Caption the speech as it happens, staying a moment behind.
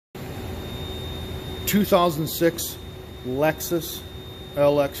2006 Lexus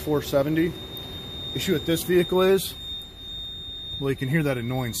LX470. Issue with this vehicle is, well, you can hear that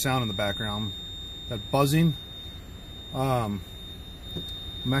annoying sound in the background, that buzzing. I'm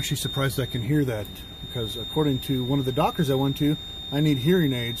actually surprised I can hear that, because according to one of the doctors I went to, I need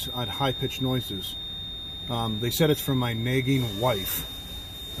hearing aids at high-pitched noises. They said it's from my nagging wife.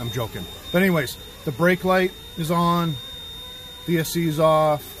 I'm joking. But anyways, the brake light is on, VSC is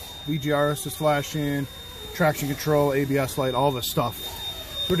off, VGRS is flashing, traction control, ABS light, all this stuff.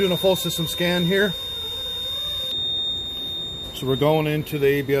 So we're doing a full system scan here. So we're going into the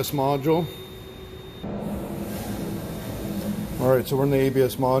ABS module. Alright, so we're in the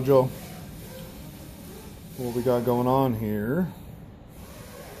ABS module. What we got going on here,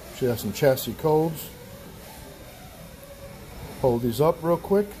 she has some chassis codes. Hold these up real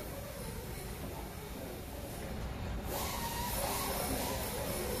quick.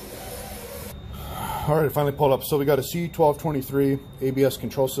 Alright, I finally pulled up. So we got a C1223 ABS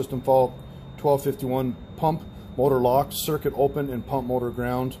control system fault, 1251 pump motor locked, circuit open, and pump motor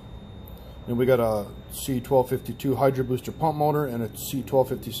ground. And we got a C1252 hydro booster pump motor and a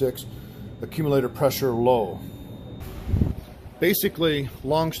C1256 accumulator pressure low. Basically,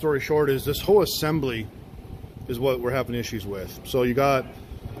 long story short, is this whole assembly is what we're having issues with. So you got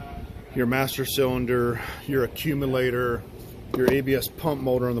your master cylinder, your accumulator, your ABS pump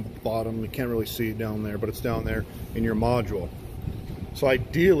motor on the bottom. You can't really see it down there, but it's down there in your module. So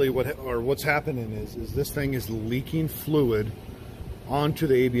ideally, what's happening is this thing is leaking fluid onto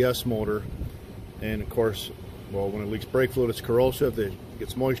the ABS motor, and of course, well, when it leaks brake fluid, it's corrosive. It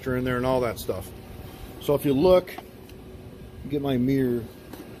gets moisture in there and all that stuff. So if you look, get my mirror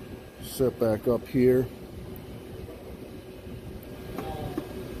set back up here.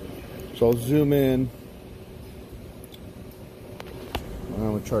 So I'll zoom in. I'm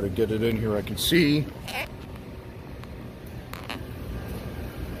going to try to get it in here I can see.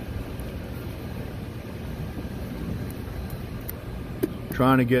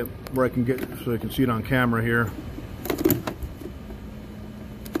 Trying to get where I can get so I can see it on camera here.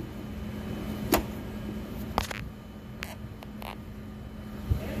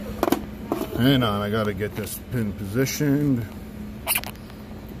 Hang on, I got to get this pin positioned.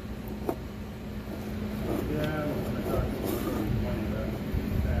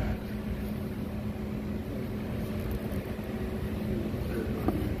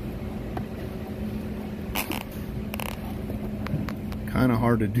 Kind of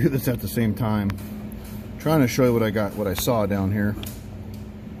hard to do this at the same time. I'm trying to show you what I got, what I saw down here.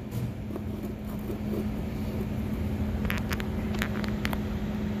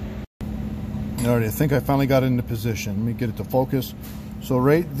 Alright, I think I finally got it into position. Let me get it to focus. So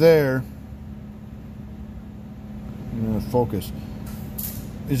right there, I'm going to focus,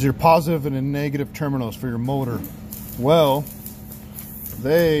 is your positive and a negative terminals for your motor. Well,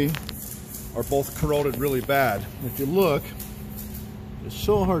 they are both corroded really bad. If you look, it's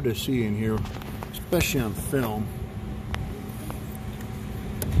so hard to see in here, especially on film.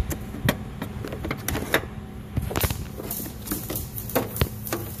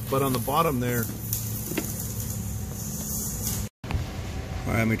 But on the bottom there,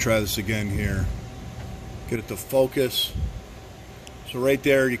 all right, let me try this again here. Get it to focus. So right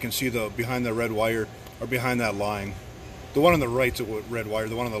there, you can see the behind the red wire, or behind that line. The one on the right's a red wire.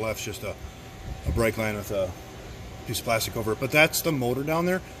 The one on the left's just a brake line with a piece of plastic over it. But that's the motor down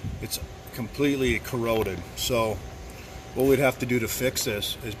there. It's completely corroded. So what we'd have to do to fix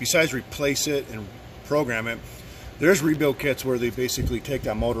this is, besides replace it and program it, there's rebuild kits where they basically take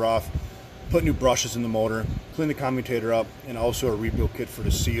that motor off, put new brushes in the motor, clean the commutator up, and also a rebuild kit for the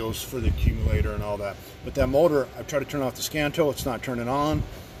seals for the accumulator and all that. But that motor, I've tried to turn off the scan tow, it's not turning on,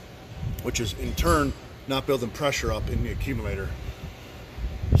 which is in turn not building pressure up in the accumulator.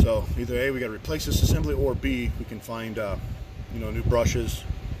 So either A, we got to replace this assembly, or B, we can find new brushes.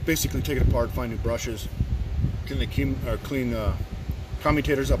 Basically take it apart, find new brushes, clean the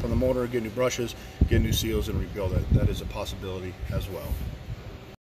commutators up on the motor, get new brushes, get new seals, and rebuild it. That is a possibility as well.